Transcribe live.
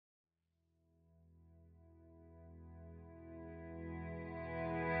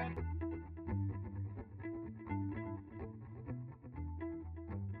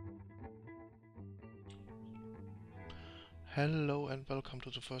Hello and welcome to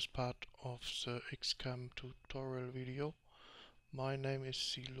the first part of the XCAM tutorial video. My name is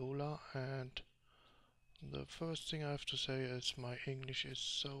Silola and the first thing I have to say is my English is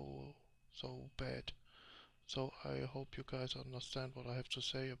so bad. So I hope you guys understand what I have to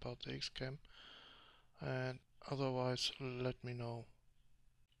say about the XCAM, and otherwise let me know.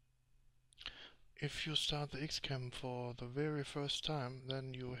 If you start the XCAM for the very first time,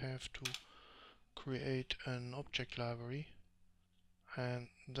 then you have to create an object library, and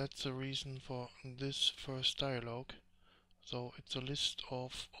that's the reason for this first dialog. So it's a list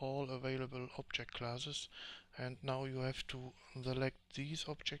of all available object classes, and now you have to select these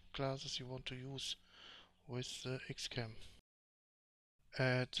object classes you want to use with the XCAM.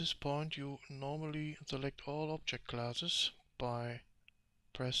 At this point you normally select all object classes by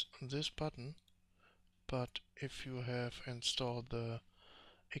press this button, but if you have installed the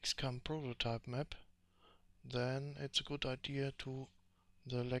XCAM prototype map, then it's a good idea to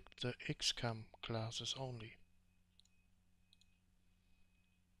select the XCAM classes only.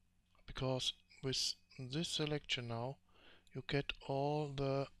 Because with this selection now you get all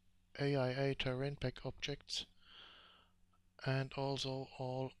the AIA terrain pack objects and also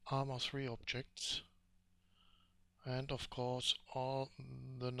all Arma 3 objects, and of course all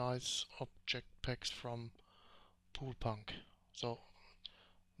the nice object packs from Poolpunk. So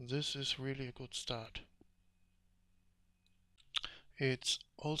this is really a good start. It's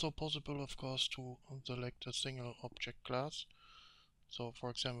also possible, of course, to select a single object class. So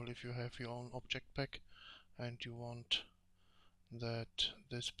for example, if you have your own object pack and you want that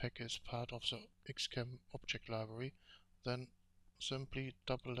this pack is part of the XCAM object library, then simply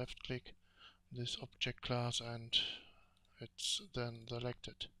double left click this object class and it's then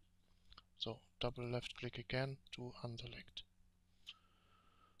selected. So double left click again to unselect.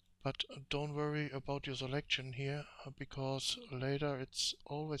 But don't worry about your selection here, because later it's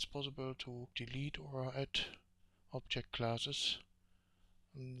always possible to delete or add object classes.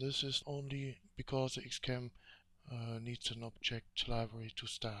 And this is only because the XCAM needs an object library to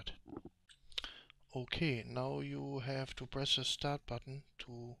start. Okay, now you have to press the start button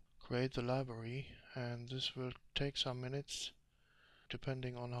to create the library, and this will take some minutes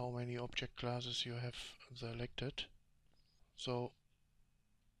depending on how many object classes you have selected. So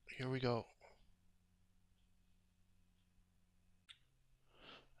here we go.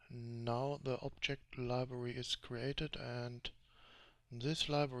 Now the object library is created, and this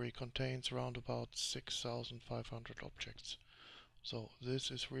library contains around about 6,500 objects. So this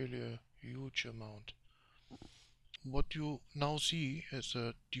is really a huge amount. What you now see is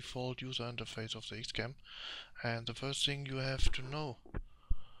a default user interface of the XCAM, and the first thing you have to know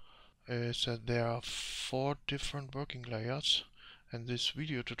is that there are 4 different working layers, and this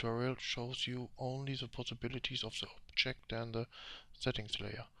video tutorial shows you only the possibilities of the object and the settings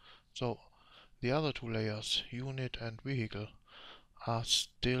layer. So the other 2 layers, unit and vehicle, are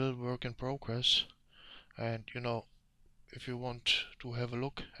still work in progress, and if you want to have a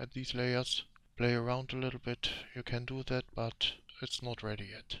look at these layers, play around a little bit, you can do that, but it's not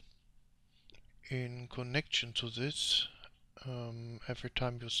ready yet. In connection to this, every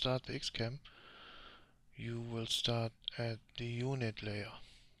time you start the XCAM, you will start at the unit layer.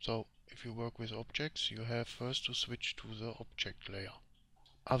 So if you work with objects, you have first to switch to the object layer.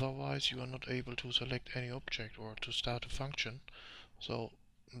 Otherwise you are not able to select any object or to start a function. So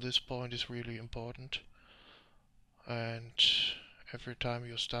this point is really important, and every time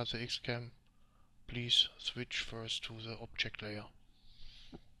you start the XCAM, please switch first to the object layer.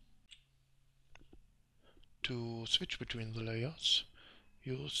 To switch between the layers,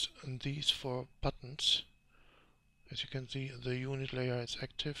 use these 4 buttons. As you can see, the unit layer is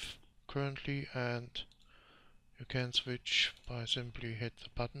active currently, and you can switch by simply hit the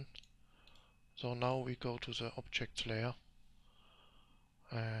button. So now we go to the objects layer,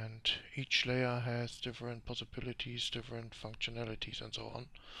 and each layer has different possibilities, different functionalities and so on.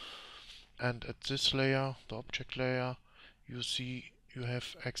 And at this layer, the object layer, you see you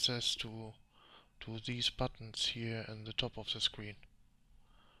have access to these buttons here in the top of the screen.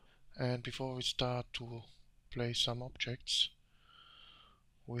 And before we start to place some objects,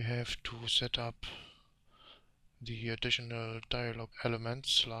 we have to set up the additional dialog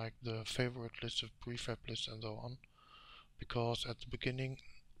elements like the favorite list, of prefab list and so on, because at the beginning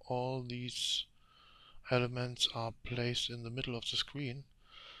all these elements are placed in the middle of the screen,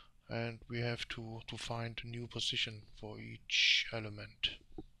 and we have to find a new position for each element.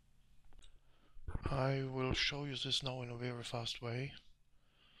 I will show you this now in a very fast way,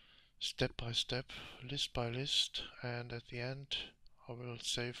 step by step, list by list, and at the end I will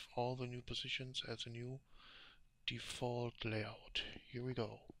save all the new positions as a new default layout. Here we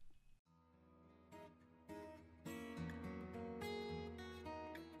go.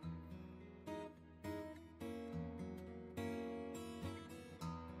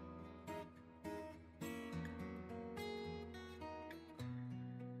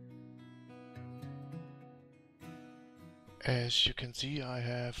 As you can see, I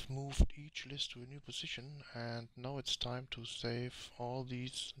have moved each list to a new position, and now it's time to save all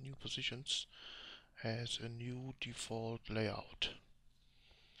these new positions as a new default layout.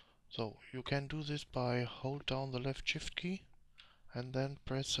 So you can do this by hold down the left shift key and then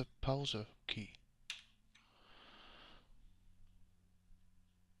press the pause key.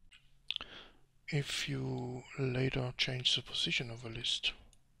 If you later change the position of a list,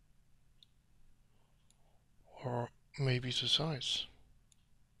 or maybe the size,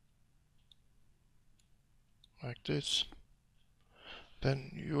 like this,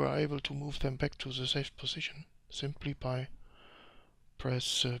 then you are able to move them back to the saved position simply by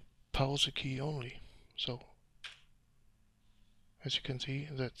press the pause key only. So as you can see,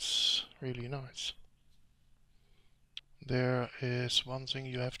 that's really nice. There is one thing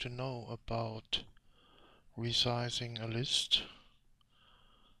you have to know about resizing a list.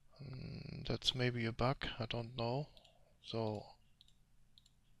 That's maybe a bug, I don't know. So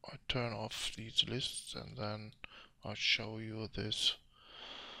I turn off these lists and then I'll show you this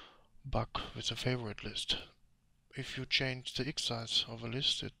bug with a favorite list. If you change the X size of a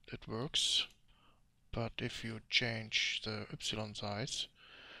list, it works. But if you change the Y size,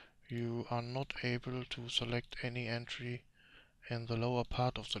 you are not able to select any entry in the lower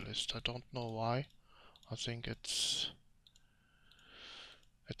part of the list. I don't know why. I think it's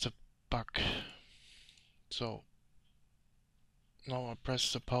a bug. So now I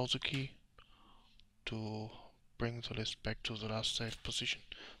press the pause key to bring the list back to the last saved position.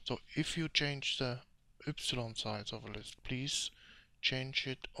 So if you change the Y size of a list, please change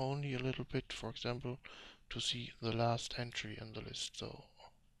it only a little bit, for example, to see the last entry in the list. So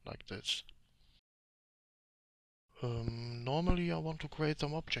like this. Normally I want to create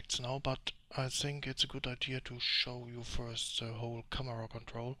some objects now, but I think it's a good idea to show you first the whole camera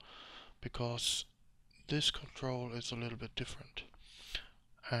control, because this control is a little bit different.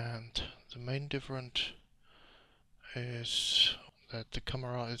 And the main difference is that the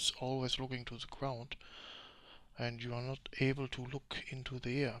camera is always looking to the ground and you are not able to look into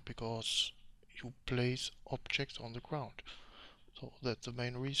the air because you place objects on the ground. So that's the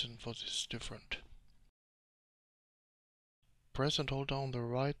main reason for this different. Press and hold down the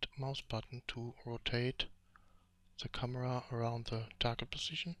right mouse button to rotate the camera around the target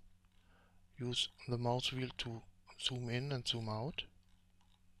position. Use the mouse wheel to zoom in and zoom out.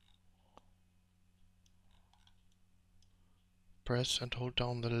 Press and hold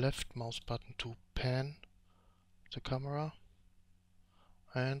down the left mouse button to pan the camera.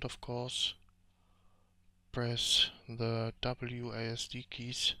 And of course, press the WASD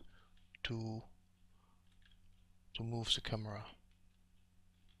keys to move the camera.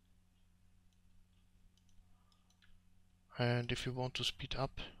 And if you want to speed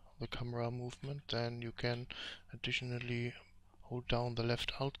up the camera movement, then you can additionally hold down the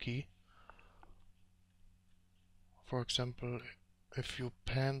left Alt key. For example, if you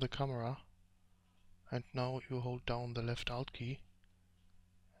pan the camera and now you hold down the left Alt key,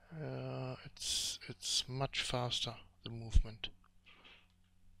 it's much faster, the movement.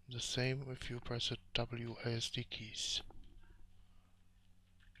 The same if you press the WASD keys.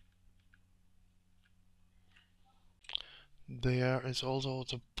 There is also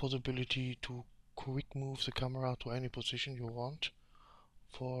the possibility to quick move the camera to any position you want.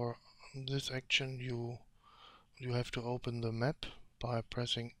 For this action you have to open the map by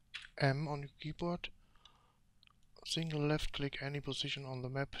pressing M on your keyboard. Single left click any position on the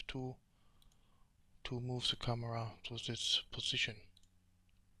map to move the camera to this position.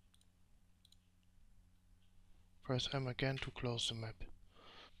 Press M again to close the map.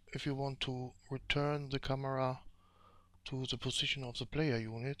 If you want to return the camera to the position of the player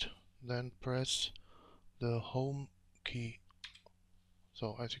unit, then press the home key.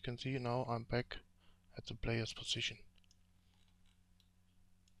 So as you can see, now I'm back at the player's position.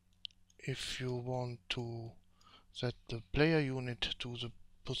 If you want to set the player unit to the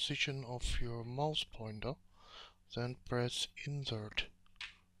position of your mouse pointer, then press insert,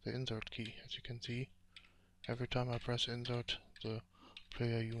 the insert key. As you can see, every time I press insert, the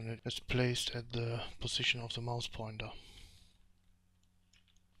player unit is placed at the position of the mouse pointer.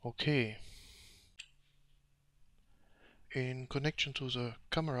 Okay. In connection to the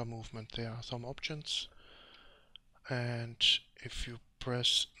camera movement, there are some options, and if you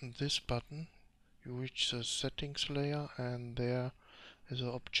press this button, you reach the settings layer, and there is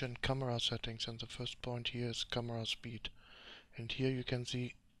the option camera settings, and the first point here is camera speed. And here you can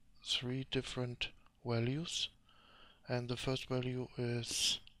see 3 different values, and the first value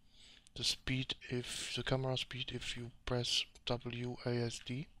is the speed, if the camera speed, if you press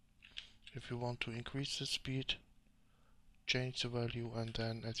WASD. If you want to increase the speed, change the value, and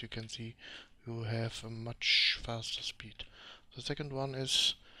then as you can see you have a much faster speed. The second one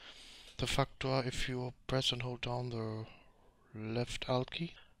is the factor if you press and hold down the left alt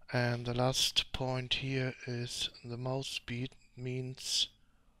key. And the last point here is the mouse speed, means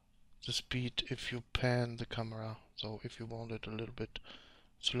the speed if you pan the camera. So if you want it a little bit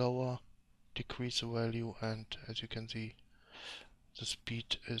slower, decrease the value, and as you can see the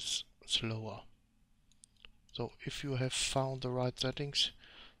speed is slower. So if you have found the right settings,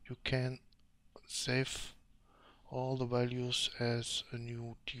 you can save all the values as a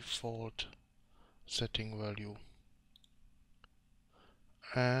new default setting value.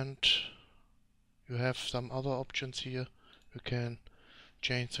 And you have some other options here. You can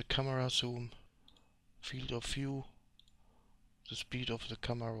change the camera zoom, field of view, the speed of the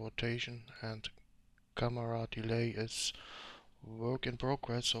camera rotation, and camera delay is work in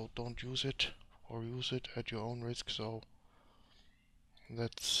progress, so don't use it or use it at your own risk. So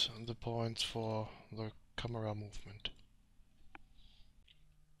that's the points for the camera movement.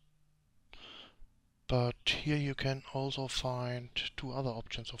 But here you can also find 2 other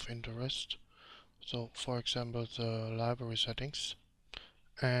options of interest. So for example the library settings.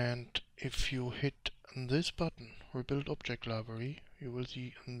 And if you hit this button, Rebuild Object Library, you will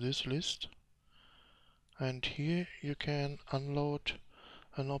see this list. And here you can unload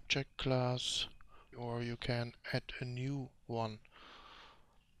an object class, or you can add a new one.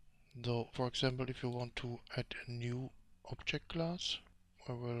 So for example, if you want to add a new object class,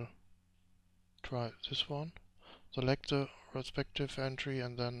 I will try this one. Select the respective entry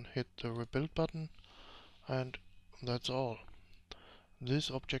and then hit the Rebuild button, and that's all.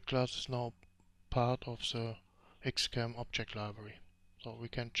 This object class is now part of the XCAM object library. So we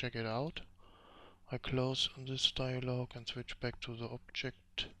can check it out. I close this dialog and switch back to the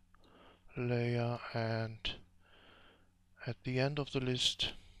object layer, and at the end of the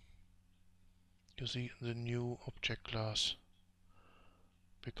list you see the new object class,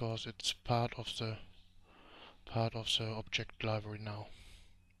 because it's part of the object library now.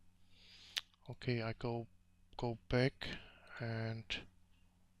 Okay, I go back and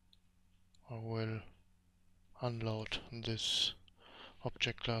I will unload this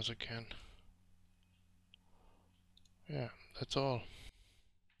object class again. Yeah, that's all.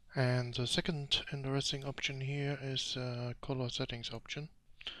 And the second interesting option here is color settings option.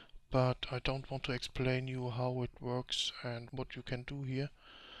 But I don't want to explain you how it works and what you can do here.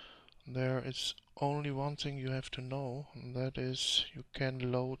 There is only one thing you have to know, and that is you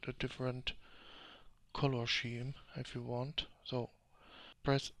can load a different color scheme if you want. So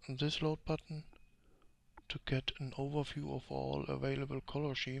press this load button to get an overview of all available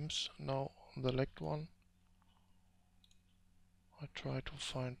color schemes. Now select one. I try to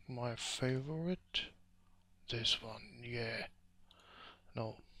find my favorite. This one, yeah.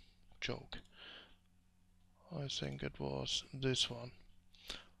 No, joke. I think it was this one.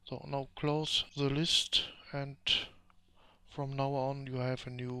 So now close the list, and from now on you have a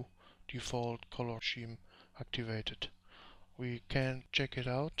new default color scheme activated. We can check it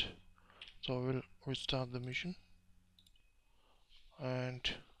out. So I will restart the mission, and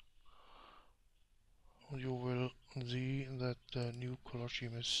you will see that the new color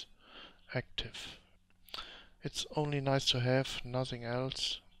scheme is active. It's only nice to have, nothing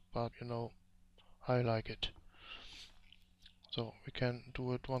else, but you know, I like it. So we can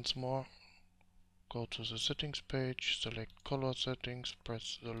do it once more. Go to the settings page, select color settings,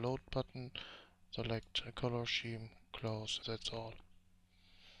 press the load button, select a color scheme, close, that's all.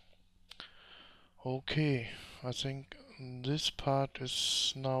 Okay, I think this part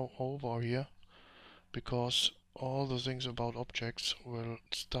is now over here, because all the things about objects will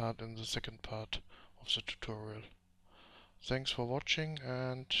start in the second part of the tutorial. Thanks for watching,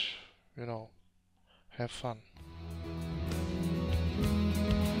 and you know, have fun.